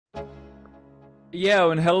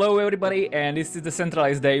Yeah, and hello everybody, and this is the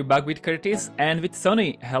Centralized Day back with Curtis and with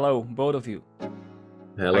Sonny. Hello, both of you. Hi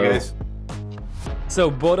Hello. guys.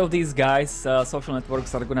 So both of these guys' social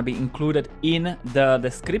networks are gonna be included in the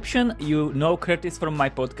description. You know Curtis from my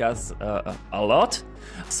podcast a lot.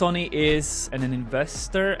 Sonny is an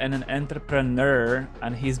investor and an entrepreneur,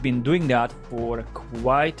 and he's been doing that for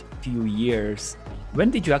quite a few years.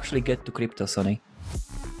 When did you actually get to crypto, Sonny?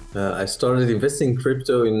 I started investing in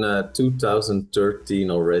crypto in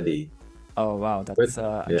 2013 already. Oh wow, But that's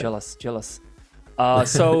yeah, jealous.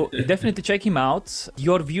 So definitely check him out.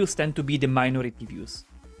 Your views tend to be the minority views.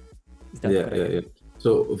 Is that yeah, correct? yeah, yeah.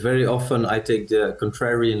 So very often I take the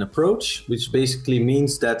contrarian approach, which basically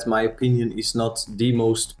means that my opinion is not the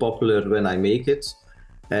most popular when I make it.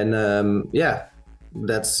 And yeah,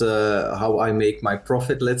 that's how I make my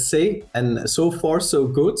profit, let's say. And so far, so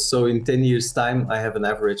good. So in 10 years' time, I have an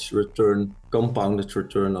average return, compounded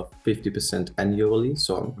return of 50% annually.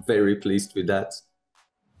 So I'm very pleased with that.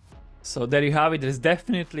 So there you have it. There's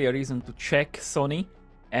definitely a reason to check Sony.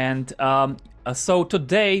 And so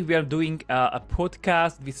today we are doing a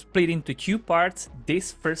podcast. We split into two parts.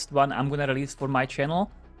 This first one I'm gonna release for my channel.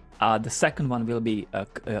 The second one will be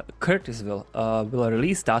Curtis will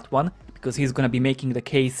release that one because he's gonna be making the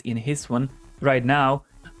case in his one. Right now,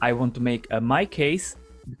 I want to make my case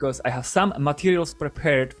because I have some materials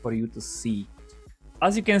prepared for you to see.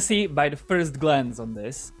 As you can see by the first glance on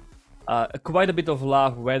this, quite a bit of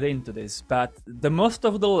love went into this, but the most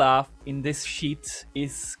of the love in this sheet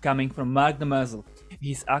is coming from Mark the Muzzle.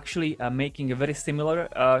 He's actually making a very similar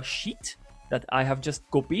sheet that I have just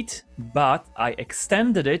copied, but I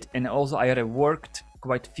extended it and also I reworked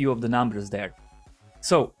quite a few of the numbers there.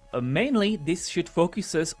 So mainly this sheet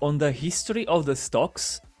focuses on the history of the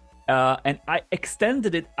stocks, and I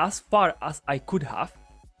extended it as far as I could have.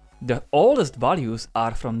 The oldest values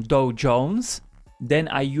are from Dow Jones. Then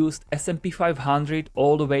I used S&P 500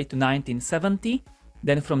 all the way to 1970.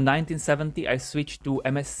 Then from 1970 I switched to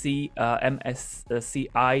MSCI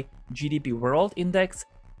GDP World Index.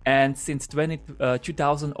 And since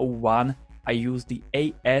 2001 I used the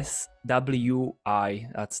ASWI,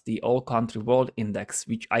 that's the All Country World Index,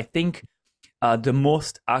 which I think the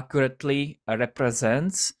most accurately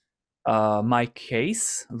represents my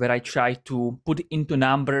case, where I try to put into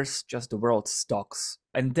numbers just the world stocks.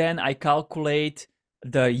 And then I calculate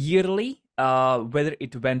the yearly, whether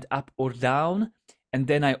it went up or down. And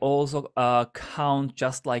then I also count,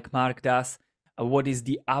 just like Mark does, what is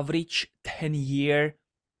the average 10-year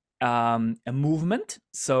movement.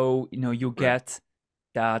 So, you get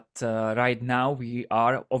that right now we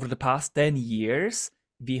are, over the past 10 years,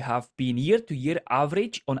 we have been year to year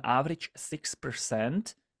average, on average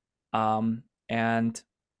 6%.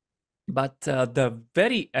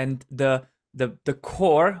 The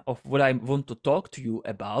core of what I want to talk to you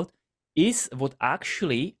about is what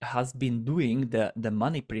actually has been doing the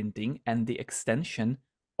money printing and the extension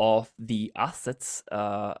of the assets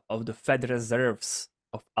of the Fed reserves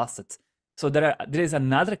of assets. So there is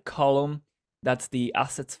another column that's the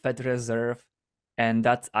assets Fed reserve, and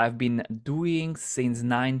that I've been doing since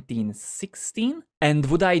 1916. And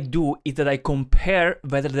what I do is that I compare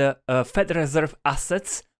whether the Fed Reserve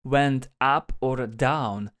assets went up or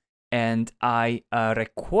down, and I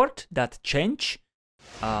record that change.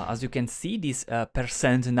 As you can see, these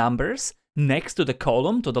percent numbers next to the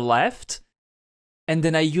column to the left. And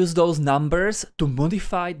then I use those numbers to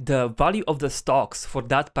modify the value of the stocks for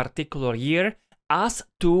that particular year as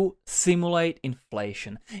to simulate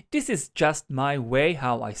inflation. This is just my way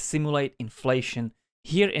how I simulate inflation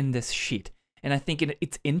here in this sheet. And I think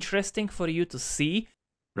it's interesting for you to see.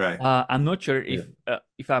 Right. I'm not sure if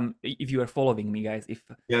you are following me, guys. If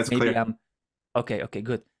Yeah, it's maybe clear. I'm okay,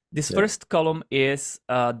 good. This first column is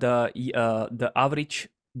the average,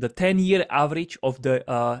 the 10-year average of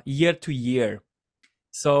the year to year.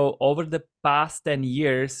 So over the past 10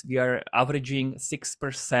 years, we are averaging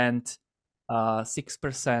 6%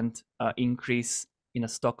 increase in a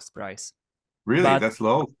stock's price. Really? But That's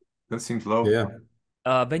low. That seems low. Yeah.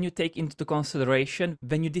 when you take into consideration,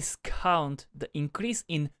 when you discount the increase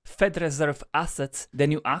in Fed Reserve assets,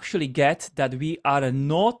 then you actually get that we are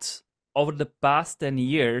not, over the past 10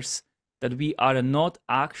 years, that we are not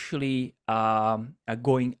actually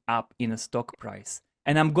going up in a stock price.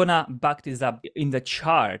 And I'm gonna back this up in the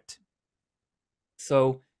chart.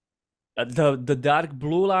 So the dark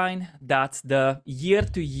blue line, that's the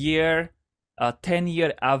year-to-year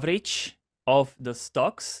 10-year average of the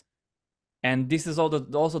stocks. And this is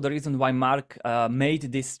also the reason why Mark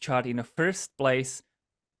made this chart in the first place,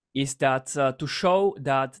 is that to show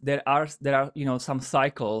that there are some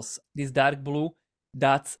cycles. This dark blue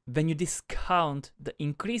that when you discount the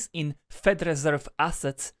increase in Fed Reserve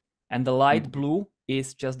assets, and the light blue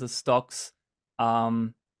is just the stocks,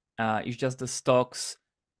 the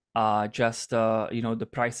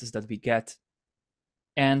prices that we get.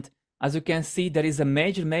 And as you can see, there is a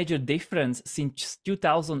major difference since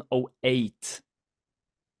 2008.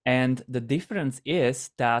 And the difference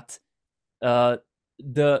is that the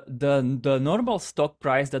normal stock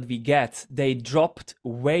price that we get, they dropped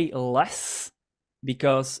way less,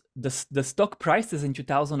 because the stock prices in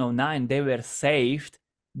 2009, they were saved,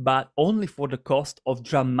 but only for the cost of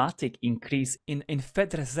dramatic increase in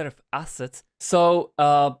Fed Reserve assets. So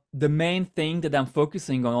the main thing that I'm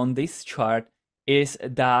focusing on this chart is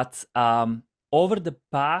that over the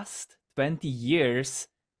past 20 years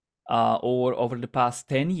or over the past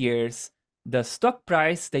 10 years, the stock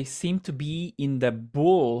price, they seem to be in the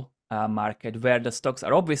bull market, where the stocks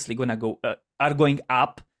are obviously are going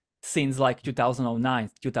up since like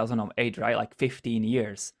 2009, 2008, right? Like 15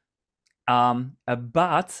 years.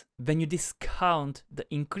 But when you discount the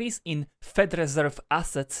increase in Fed Reserve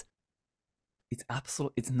assets,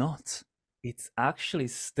 it's not. It's actually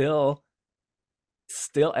still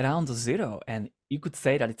around zero, and you could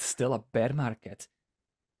say that it's still a bear market.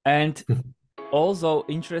 And also,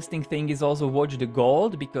 interesting thing is also watch the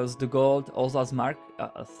gold, because the gold also, as Mark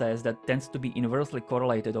says, that tends to be inversely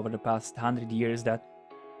correlated over the past 100 years, that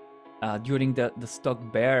during the stock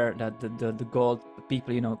bear, that the gold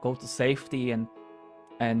people, go to safety, and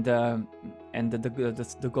the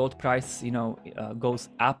gold price, goes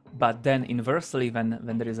up. But then inversely,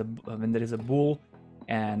 when there is a bull,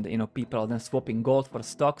 and people are then swapping gold for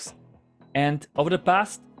stocks. And over the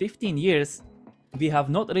past 15 years, we have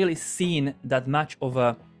not really seen that much of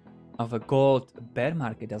a gold bear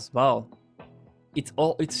market as well.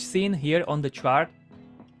 It's seen here on the chart,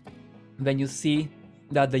 when you see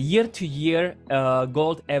that the year-to-year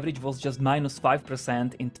gold average was just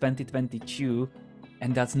 -5% in 2022,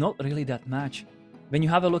 and that's not really that much. When you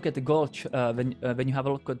have a look at the gold, when you have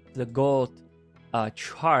a look at the gold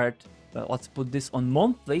chart, let's put this on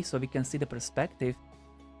monthly so we can see the perspective.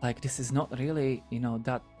 Like, this is not really,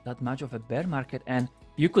 that much of a bear market, and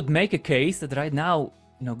you could make a case that right now,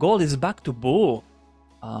 gold is back to bull,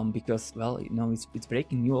 because, well, it's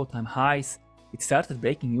breaking new all-time highs. It started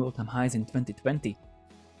breaking new all-time highs in 2020,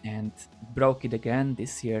 and broke it again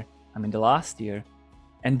this year. The last year.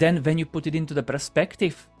 And then when you put it into the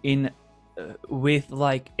perspective with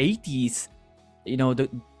like 80s,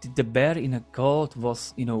 the bear in a gold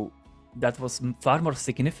was, that was far more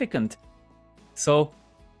significant. So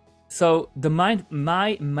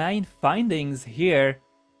my main findings here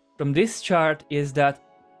from this chart is that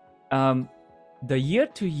the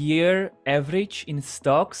year-to-year average in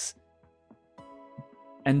stocks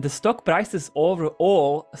and the stock prices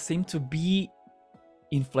overall seem to be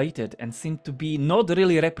inflated and seem to be not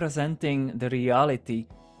really representing the reality,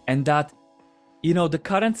 and that the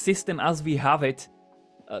current system as we have it,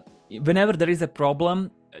 whenever there is a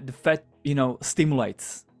problem, the Fed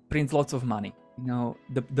stimulates, prints lots of money.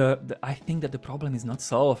 I think that the problem is not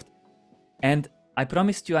solved. And I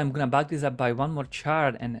promised you I'm gonna back this up by one more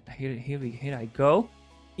chart, and here I go.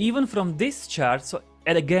 Even from this chart,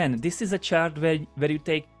 and again, this is a chart where you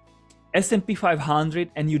take S&P 500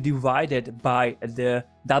 and you divide it by the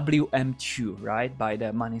WM2, right? By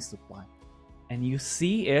the money supply. And you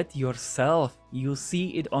see it yourself. You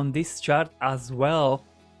see it on this chart as well,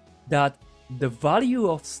 that the value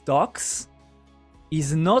of stocks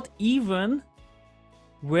is not even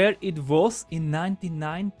where it was in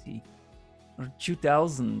 1990 or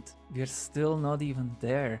 2000. We're still not even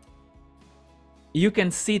there. You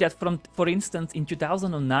can see that for instance, in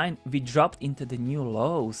 2009, we dropped into the new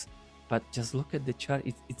lows, but just look at the chart,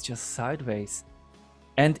 it's just sideways.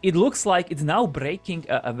 And it looks like it's now breaking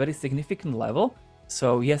a very significant level.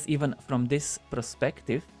 So yes, even from this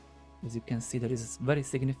perspective, as you can see, there is a very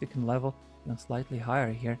significant level, slightly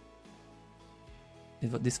higher here.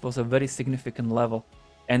 This was a very significant level,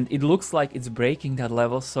 and it looks like it's breaking that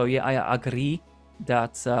level. So yeah, I agree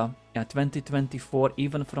that 2024,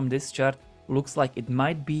 even from this chart, looks like it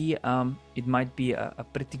might be a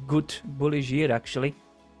pretty good bullish year actually.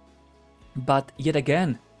 But yet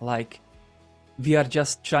again, like, we are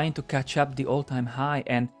just trying to catch up the all-time high,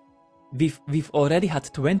 and we've already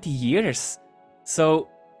had 20 years. So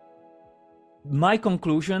my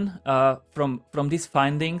conclusion from these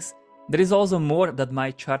findings, there is also more that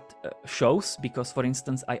my chart shows, because for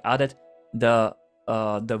instance, I added the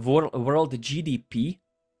world GDP.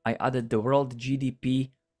 I added the world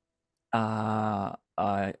GDP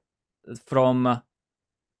from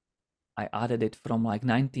like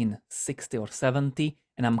 1960 or 70,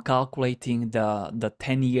 and I'm calculating the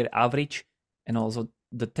 10-year average, and also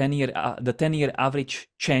the 10-year average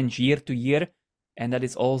change year to year, and that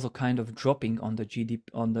is also kind of dropping on the GDP,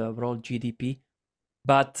 on the world GDP.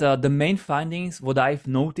 But the main findings, what I've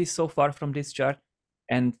noticed so far from this chart,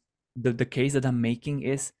 and the case that I'm making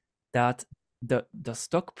is that the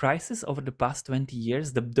stock prices over the past 20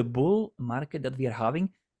 years, the bull market that we are having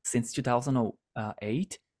since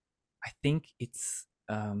 2008, I think it's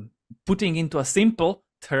putting into a simple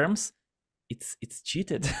terms, it's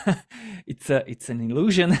cheated. it's an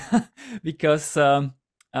illusion because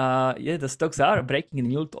the stocks are breaking a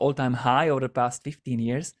new all-time high over the past 15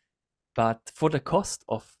 years, but for the cost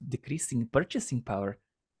of decreasing purchasing power.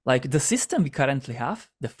 Like the system we currently have,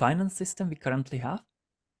 the finance system we currently have,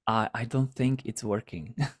 I don't think it's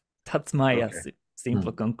working. That's my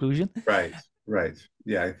simple conclusion. Right.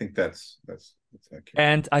 Yeah, I think that's accurate.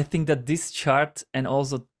 And I think that this chart, and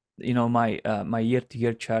also my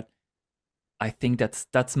year-to-year chart, I think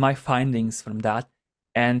that's my findings from that.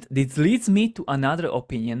 And this leads me to another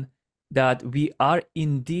opinion, that we are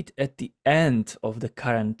indeed at the end of the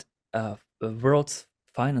current world's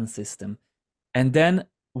finance system. And then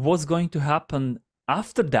what's going to happen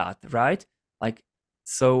after that, right? Like,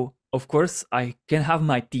 so of course I can have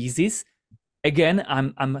my thesis. Again,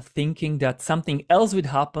 I'm thinking that something else would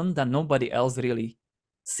happen that nobody else really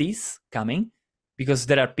sees coming, because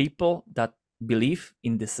there are people that believe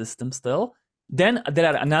in the system still. Then there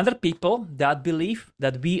are another people that believe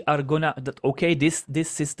that this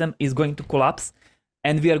system is going to collapse,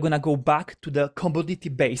 and we are gonna go back to the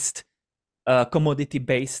commodity-based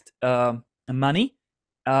money,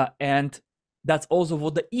 and that's also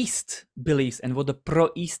what the East believes, and what the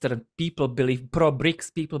pro-Eastern people believe,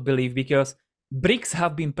 pro-BRICS people believe, because BRICS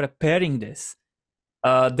have been preparing this.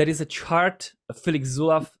 There is a chart, Felix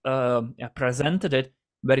Zulav presented it,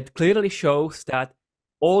 where it clearly shows that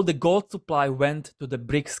all the gold supply went to the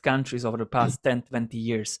BRICS countries over the past 10, 20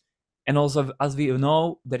 years. And also, as we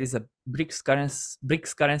know, there is a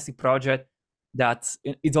BRICS currency project that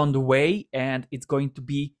is on the way, and it's going to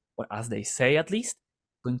be, or as they say at least,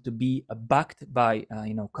 going to be backed by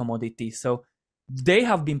commodities. So they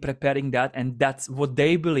have been preparing that, and that's what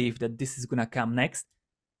they believe, that this is gonna come next.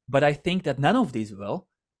 But I think that none of these will.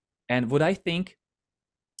 And what I think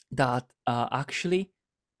that actually,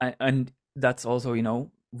 and that's also,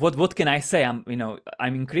 what can I say? I'm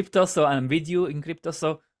in crypto, so I'm with you in crypto.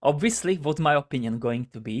 So obviously, what's my opinion going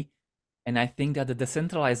to be? And I think that the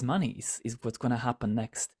decentralized money is what's gonna happen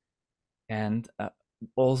next. And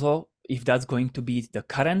also, if that's going to be the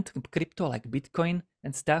current crypto, like Bitcoin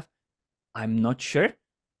and stuff, I'm not sure.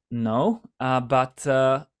 No, but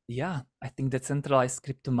yeah, I think decentralized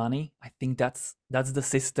crypto money, I think that's the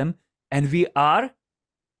system. And we are,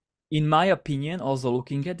 in my opinion, also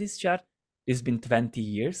looking at this chart, it's been 20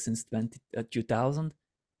 years since 2000.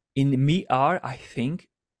 We are, I think,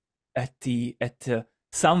 at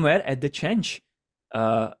somewhere at the change.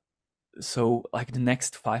 So like the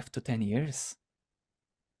next 5 to 10 years.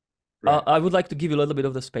 Right. I would like to give you a little bit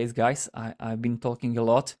of the space, guys. I've been talking a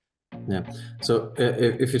lot. Yeah. So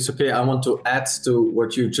if it's okay, I want to add to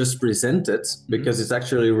what you just presented, because it's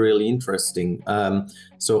actually really interesting.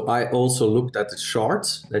 So I also looked at the chart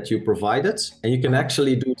that you provided, and you can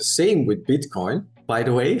actually do the same with Bitcoin, by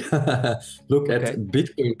the way. Look at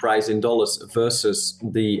Bitcoin price in dollars versus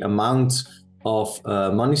the amount of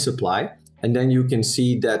money supply. And then you can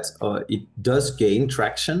see that it does gain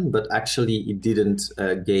traction, but actually it didn't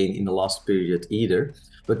gain in the last period either.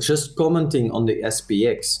 But just commenting on the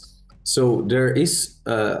SPX, so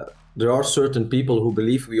there are certain people who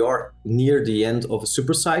believe we are near the end of a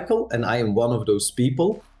super cycle, and I am one of those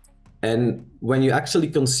people. And when you actually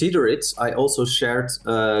consider it, I also shared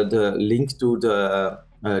the link to the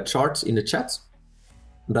chart in the chat.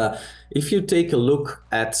 But if you take a look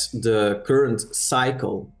at the current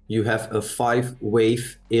cycle, you have a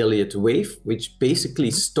 5-wave Elliott wave, which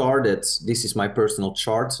basically started, this is my personal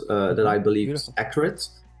chart that I believe is accurate.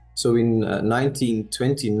 So in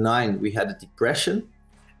 1929, we had a depression.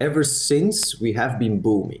 Ever since, we have been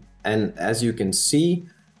booming. And as you can see,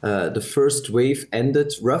 the first wave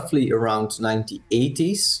ended roughly around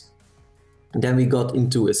 1980s. Then we got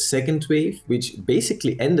into a second wave, which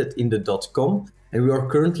basically ended in the .com. And we are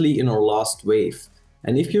currently in our last wave.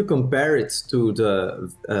 And if you compare it to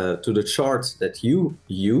the chart that you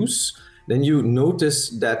use, then you notice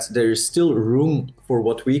that there is still room for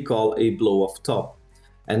what we call a blow-off top.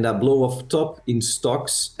 And that blow-off top in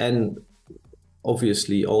stocks, and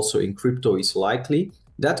obviously also in crypto, is likely.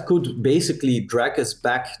 That could basically drag us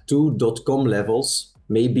back to .com levels,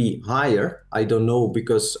 maybe higher. I don't know,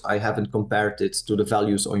 because I haven't compared it to the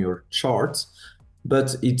values on your chart.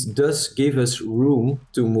 but it does give us room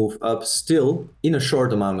to move up still in a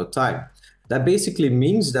short amount of time. That basically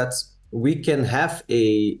means that we can have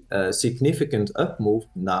a significant up move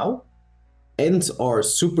now, end our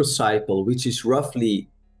super cycle, which is roughly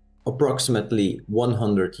approximately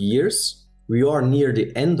 100 years. We are near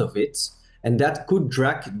the end of it, and that could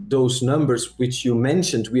drag those numbers which you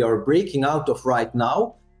mentioned we are breaking out of right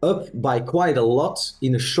now up by quite a lot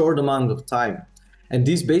in a short amount of time. And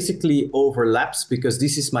this basically overlaps because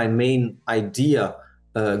this is my main idea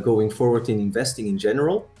going forward in investing in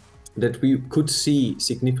general, that we could see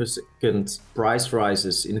significant price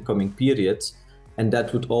rises in the coming periods. And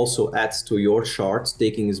that would also add to your chart,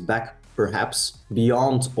 taking us back perhaps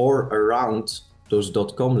beyond or around those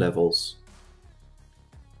dot-com levels.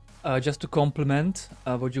 Just to complement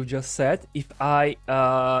what you just said, if I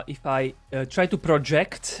try to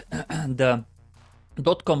project the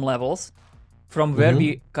dot-com levels from where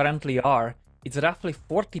we currently are, it's roughly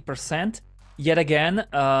 40%. Yet again,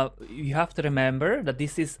 you have to remember that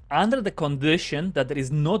this is under the condition that there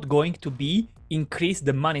is not going to be increase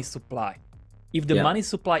the money supply. If the money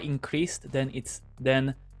supply increased, then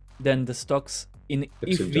the stocks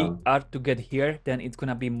if we are to get here, then it's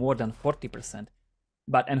gonna be more than 40%.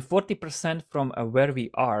 And 40% from where we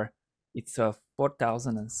are, it's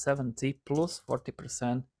 4,070 plus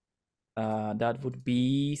 40%. That would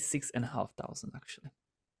be 6,500 actually.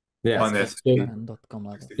 Yeah, on this .com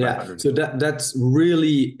level. Yeah, so that's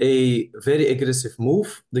really a very aggressive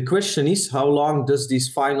move. The question is, how long does this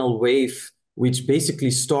final wave, which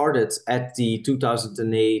basically started at the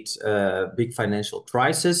 2008 big financial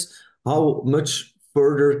crisis, how much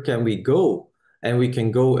further can we go? And we can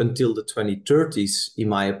go until the 2030s, in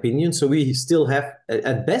my opinion. So we still have,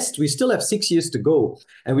 at best, we still have 6 years to go.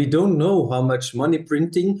 And we don't know how much money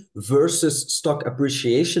printing versus stock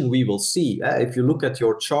appreciation we will see. If you look at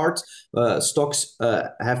your chart, stocks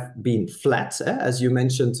have been flat, as you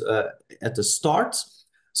mentioned at the start.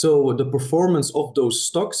 So the performance of those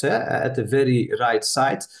stocks at the very right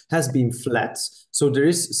side has been flat. So there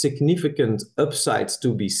is significant upside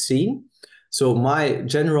to be seen. So my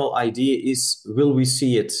general idea is, will we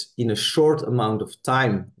see it in a short amount of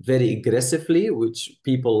time, very aggressively, which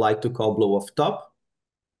people like to call blow off top?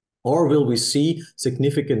 Or will we see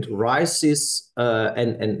significant rises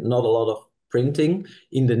and not a lot of printing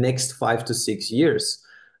in the next 5 to 6 years?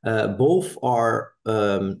 Both are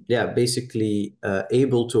basically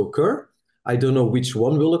able to occur. I don't know which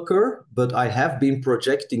one will occur, but I have been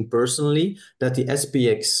projecting personally that the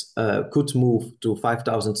SPX could move to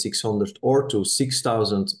 5,600 or to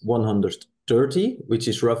 6,130, which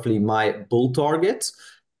is roughly my bull target.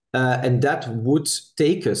 And that would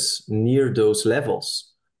take us near those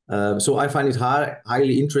levels. So I find it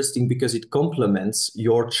highly interesting because it complements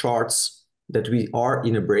your charts that we are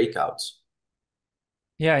in a breakout.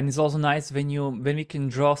 Yeah, and it's also nice when we can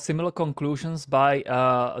draw similar conclusions by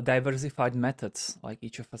diversified methods, like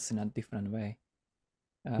each of us in a different way.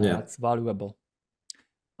 That's valuable.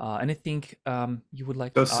 Anything you would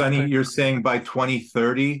like to add? So Sonny, you're saying by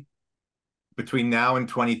 2030, between now and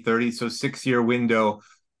 2030, so 6-year window,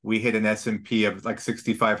 we hit an S&P of like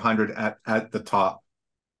 6,500 at the top.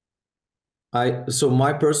 So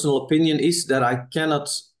my personal opinion is that I cannot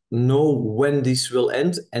know when this will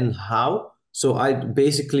end and how. So I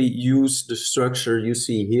basically use the structure you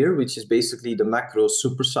see here, which is basically the macro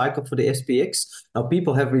super cycle for the SPX. Now,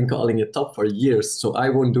 people have been calling it top for years, so I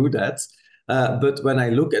won't do that. But when I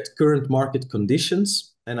look at current market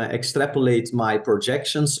conditions and I extrapolate my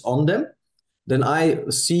projections on them, then I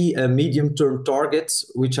see a medium-term target,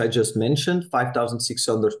 which I just mentioned,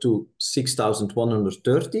 5,600 to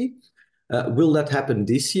 6,130. Will that happen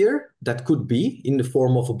this year? That could be in the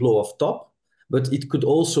form of a blow-off top. But it could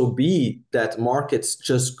also be that markets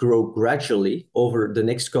just grow gradually over the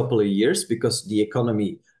next couple of years because the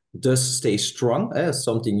economy does stay strong, as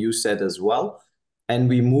something you said as well. And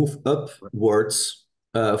we move upwards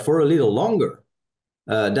for a little longer.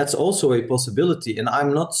 That's also a possibility. And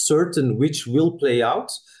I'm not certain which will play out,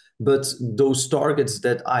 but those targets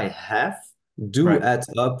that I have do add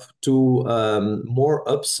up to more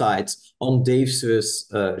upsides on Dave's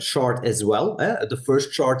chart as well. The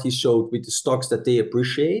first chart he showed with the stocks that they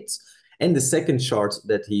appreciate, and the second chart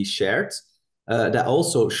that he shared, that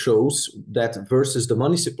also shows that versus the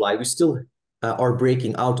money supply, we still are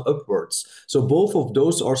breaking out upwards. So both of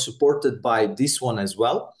those are supported by this one as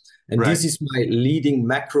well. And this is my leading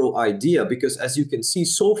macro idea, because as you can see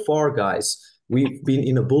so far, guys, we've been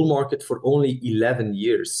in a bull market for only 11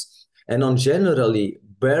 years. And on generally,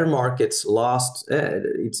 bear markets last,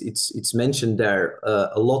 it's mentioned there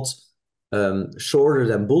a lot shorter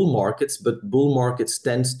than bull markets, but bull markets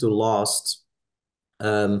tend to last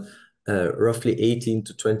roughly 18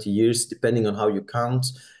 to 20 years, depending on how you count.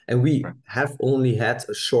 And we have only had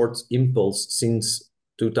a short impulse since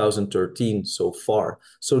 2013 so far.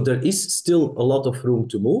 So there is still a lot of room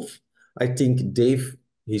to move. I think Dave,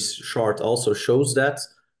 his chart also shows that.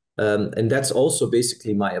 And that's also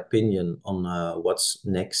basically my opinion on what's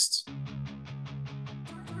next.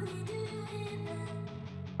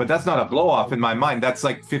 But that's not a blow off in my mind. That's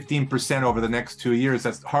like 15% over the next 2 years.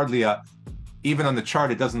 That's hardly even on the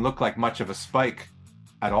chart, it doesn't look like much of a spike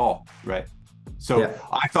at all, right? So yeah.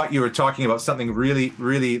 I thought you were talking about something really,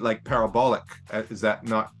 really like parabolic. Is that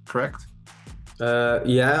not correct?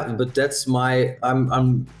 Yeah, but that's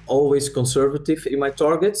I'm always conservative in my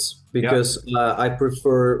targets because I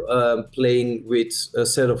prefer playing with a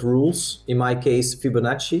set of rules. In my case,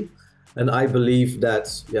 Fibonacci. And I believe that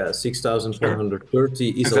 6,130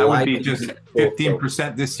 is that would be just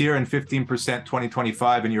 15% this year and 15%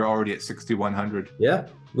 2025, and you're already at 6,100. Yeah,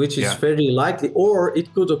 which is very likely, or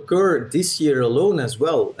it could occur this year alone as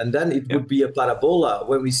well, and then it would be a parabola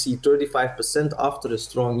when we see 35% after a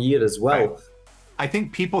strong year as well. Right. I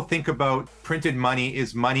think people think about printed money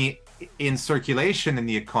is money in circulation in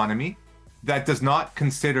the economy. That does not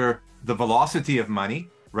consider the velocity of money,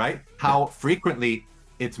 right? How frequently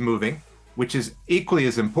it's moving, which is equally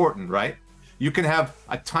as important, right? You can have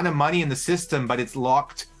a ton of money in the system, but it's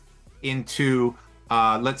locked into,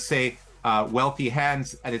 let's say, wealthy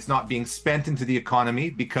hands, and it's not being spent into the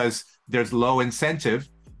economy because there's low incentive.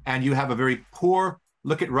 And you have a very poor,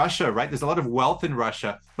 look at Russia, right? There's a lot of wealth in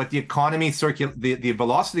Russia, but the economy, the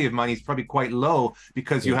velocity of money is probably quite low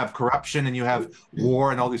because you have corruption and you have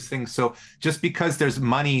war and all these things. So just because there's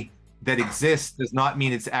money that exists does not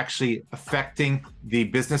mean it's actually affecting the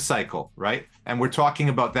business cycle, right? And we're talking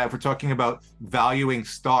about that. If we're talking about valuing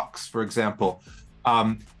stocks, for example,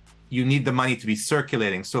 you need the money to be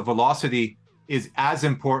circulating. So velocity is as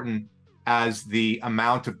important as the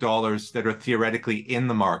amount of dollars that are theoretically in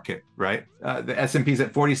the market, right? The S&P is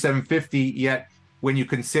at 4750, yet when you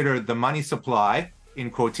consider the money supply, in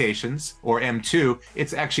quotations, or M2,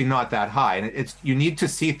 it's actually not that high. And you need to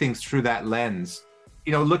see things through that lens.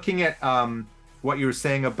 You know, looking at what you were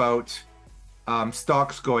saying about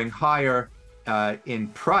stocks going higher in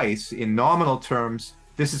price, in nominal terms,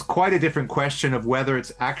 this is quite a different question of whether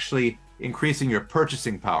it's actually increasing your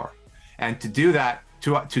purchasing power. And to do that,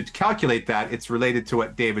 to calculate that, it's related to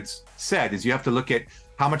what David's said, is you have to look at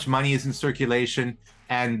how much money is in circulation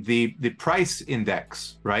and the price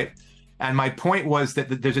index, right? And my point was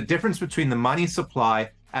that there's a difference between the money supply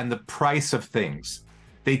and the price of things.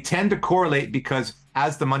 They tend to correlate because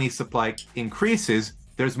as the money supply increases,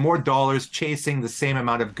 there's more dollars chasing the same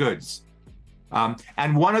amount of goods.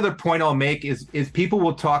 And one other point I'll make is people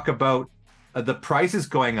will talk about the prices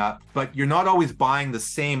going up, but you're not always buying the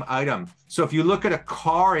same item. So if you look at a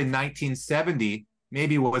car in 1970,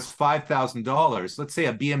 maybe it was $5,000. Let's say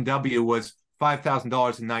a BMW was $5,000 in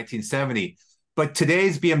 1970. But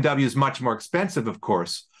today's BMW is much more expensive, of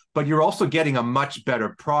course, but you're also getting a much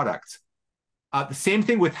better product. The same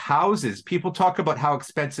thing with houses. People talk about how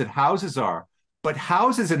expensive houses are, but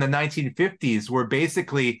houses in the 1950s were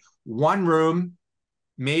basically one room.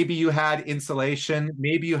 Maybe you had insulation,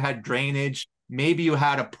 maybe you had drainage, maybe you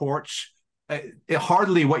had a porch.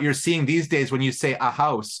 Hardly what you're seeing these days when you say a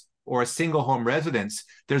house or a single home residence.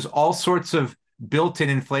 There's all sorts of built-in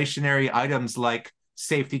inflationary items like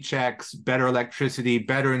safety checks, better electricity,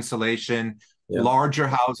 better insulation, larger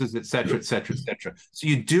houses, et cetera, et cetera, et cetera. So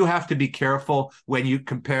you do have to be careful when you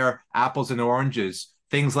compare apples and oranges,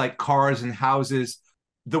 things like cars and houses.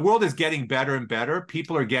 The world is getting better and better.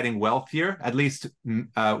 People are getting wealthier. At least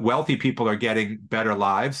wealthy people are getting better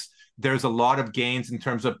lives. There's a lot of gains in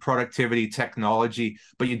terms of productivity, technology,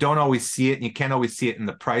 but you don't always see it, and you can't always see it in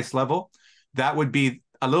the price level. That would be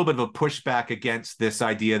a little bit of a pushback against this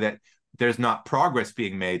idea that there's not progress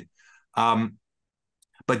being made.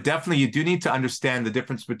 But definitely you do need to understand the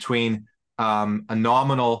difference between a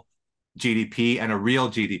nominal GDP and a real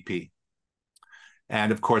GDP.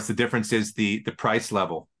 And of course, the difference is the price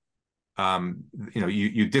level.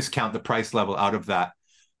 You discount the price level out of that,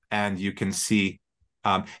 and you can see.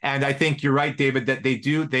 And I think you're right, David,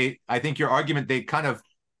 that I think your argument,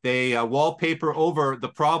 they wallpaper over the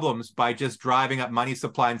problems by just driving up money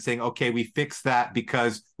supply and saying, okay, we fixed that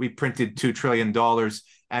because we printed $2 trillion.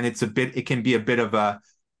 And it can be a bit of a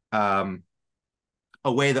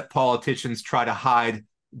way that politicians try to hide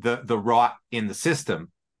the rot in the system.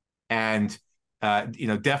 And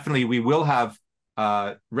definitely we will have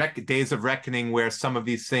days of reckoning where some of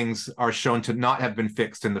these things are shown to not have been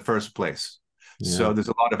fixed in the first place. Yeah. So there's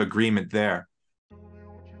a lot of agreement there.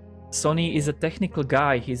 Sonny is a technical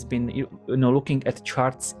guy. He's been looking at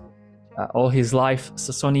charts all his life.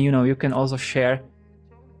 So Sonny, you can also share.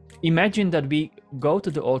 Imagine that we go to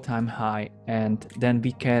the all-time high and then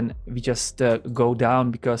we just go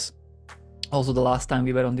down, because also the last time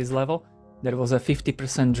we were on this level, there was a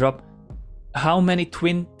 50% drop. How many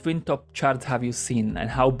twin top charts have you seen, and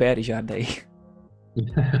how bearish are they?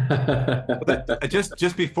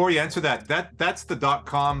 just before you answer that's the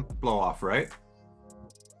 .com blow off, right?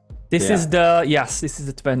 This is the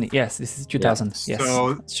 20. Yes, this is 2000. Yeah. Yes.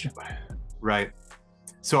 So, right.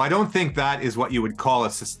 So I don't think that is what you would call a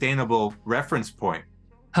sustainable reference point.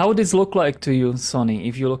 How would this look like to you, Sonny,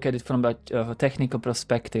 if you look at it from a technical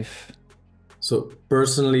perspective? So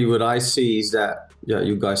personally, what I see is that,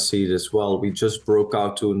 you guys see it as well. We just broke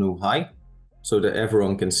out to a new high, so that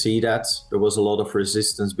everyone can see that. There was a lot of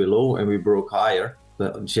resistance below and we broke higher.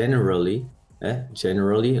 But generally,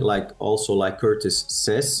 like Curtis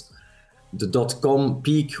says, the .com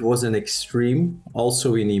peak was an extreme,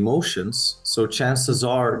 also in emotions. So chances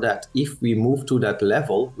are that if we move to that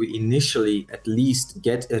level, we initially at least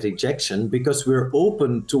get a rejection, because we're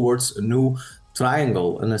open towards a new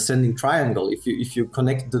triangle, an ascending triangle. If you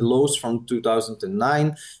connect the lows from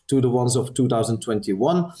 2009 to the ones of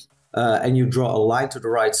 2021, and you draw a line to the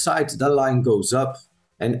right side, that line goes up.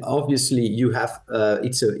 And obviously you have,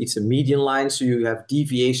 it's a median line, so you have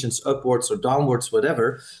deviations upwards or downwards,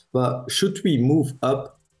 whatever. But should we move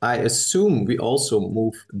up, I assume we also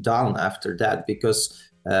move down after that, because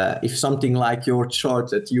if something like your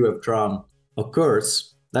chart that you have drawn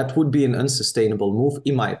occurs, that would be an unsustainable move,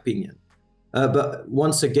 in my opinion. But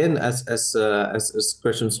once again, as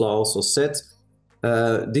Kreshensla also said,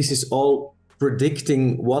 this is all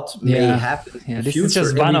predicting what may happen in the this future. Is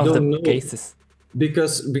just one of the cases.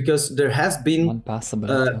 Because there has been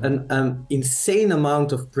an insane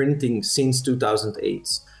amount of printing since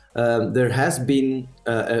 2008. There has been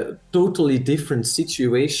a totally different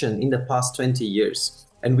situation in the past 20 years.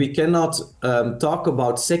 And we cannot talk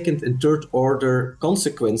about second and third order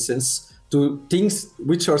consequences to things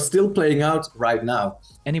which are still playing out right now.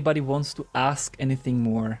 Anybody wants to ask anything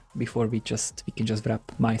more before we can just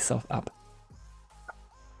wrap myself up?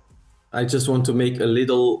 I just want to make a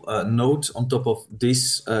little note on top of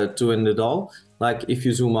this to end it all. Like if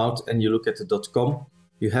you zoom out and you look at the .com,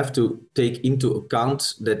 you have to take into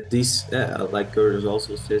account that this, like Curtis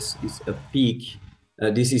also says, is a peak.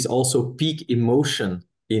 This is also peak emotion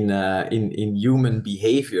in human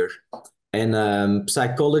behavior. And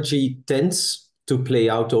psychology tends to play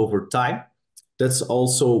out over time. That's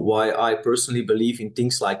also why I personally believe in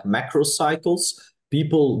things like macro cycles.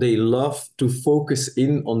 People, they love to focus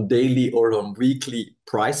in on daily or on weekly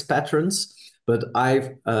price patterns. But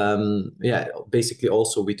I've, basically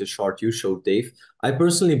also with the chart you showed, Dave, I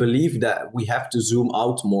personally believe that we have to zoom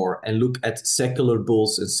out more and look at secular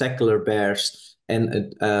bulls and secular bears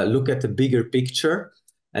and look at the bigger picture.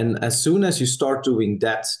 And as soon as you start doing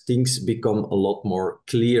that, things become a lot more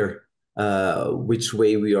clear which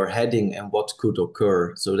way we are heading and what could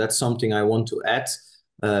occur. So that's something I want to add.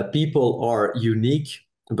 People are unique,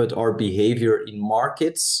 but our behavior in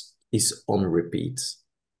markets is on repeat.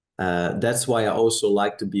 That's why I also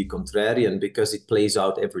like to be contrarian, because it plays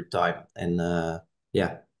out every time. And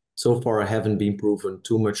so far I haven't been proven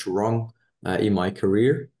too much wrong in my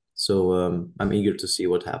career. So I'm eager to see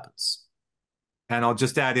what happens. And I'll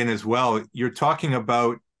just add in as well, you're talking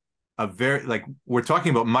about we're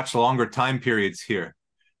talking about much longer time periods here.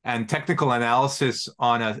 And technical analysis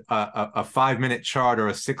on a 5-minute chart or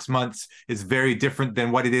a 6 months is very different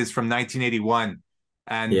than what it is from 1981.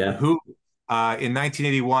 And who in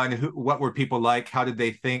 1981, what were people like? How did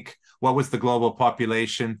they think? What was the global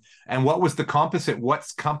population? And what was the composite?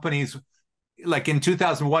 What's companies, like in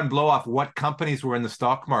 2001 blow off, what companies were in the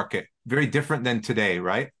stock market? Very different than today,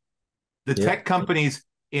 right? The tech companies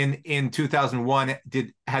in 2001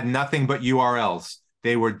 had nothing but URLs.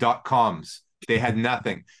 They were .coms. They had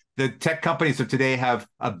nothing. The tech companies of today have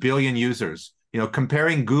 1 billion users.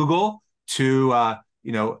 Comparing Google to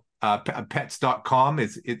pets.com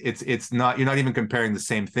it's not, you're not even comparing the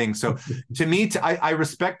same thing. So to me, I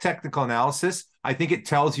respect technical analysis. I think it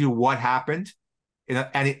tells you what happened,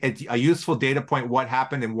 and it's a useful data point, what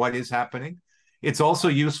happened and what is happening. It's also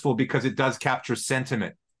useful because it does capture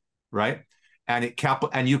sentiment, right? And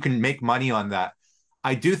you can make money on that.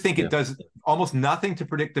 I do think it does almost nothing to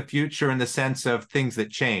predict the future in the sense of things that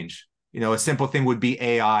change. A simple thing would be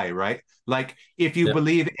AI, right? Like if you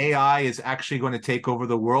believe AI is actually going to take over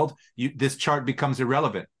the world, this chart becomes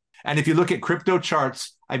irrelevant. And if you look at crypto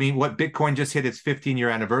charts, I mean, what Bitcoin just hit its 15-year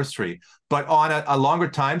anniversary, but on a longer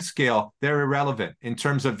time scale, they're irrelevant in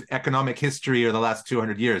terms of economic history or the last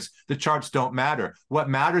 200 years. The charts don't matter. What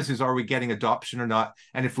matters is, are we getting adoption or not?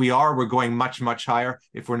 And if we are, we're going much, much higher.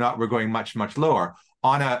 If we're not, we're going much, much lower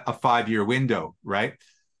on a 5-year window, right?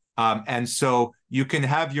 And so you can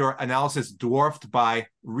have your analysis dwarfed by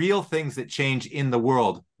real things that change in the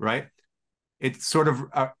world, right? It's sort of,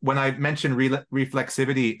 when I mentioned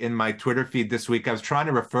reflexivity in my Twitter feed this week, I was trying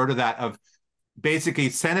to refer to that of basically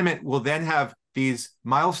sentiment will then have these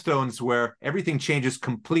milestones where everything changes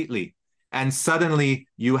completely. And suddenly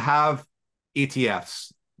you have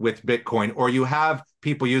ETFs with Bitcoin, or you have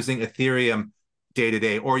people using Ethereum day to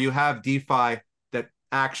day, or you have DeFi that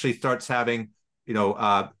actually starts having,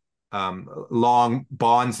 long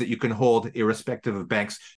bonds that you can hold irrespective of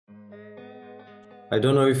banks. I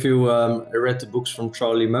don't know if you read the books from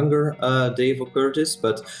Charlie Munger, Dave or Curtis,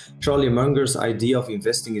 but Charlie Munger's idea of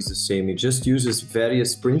investing is the same. He just uses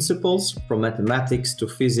various principles from mathematics to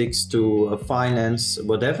physics to finance,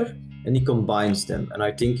 whatever, and he combines them. And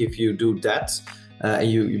I think if you do that,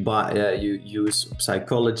 you use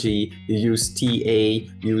psychology, you use TA,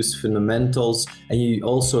 you use fundamentals, and you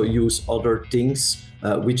also use other things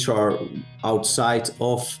which are outside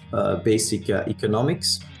of basic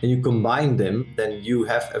economics, and you combine them, then you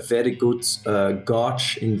have a very good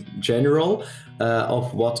gauge in general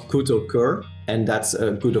of what could occur, and that's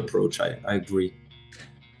a good approach. I agree.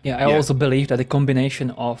 Yeah, I also believe that the combination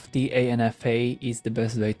of TA and FA is the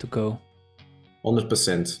best way to go.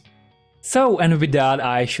 100%. So, and with that,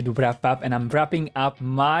 I should wrap up, and I'm wrapping up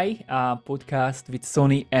my podcast with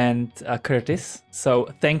Sonny and Curtis. So,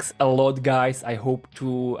 thanks a lot, guys. I hope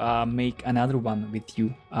to make another one with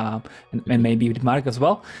you, and maybe with Mark as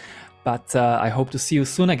well. But I hope to see you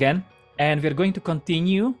soon again. And we're going to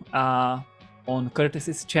continue on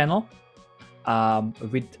Curtis's channel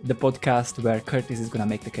with the podcast where Curtis is going to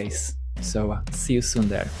make the case. So, see you soon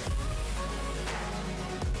there.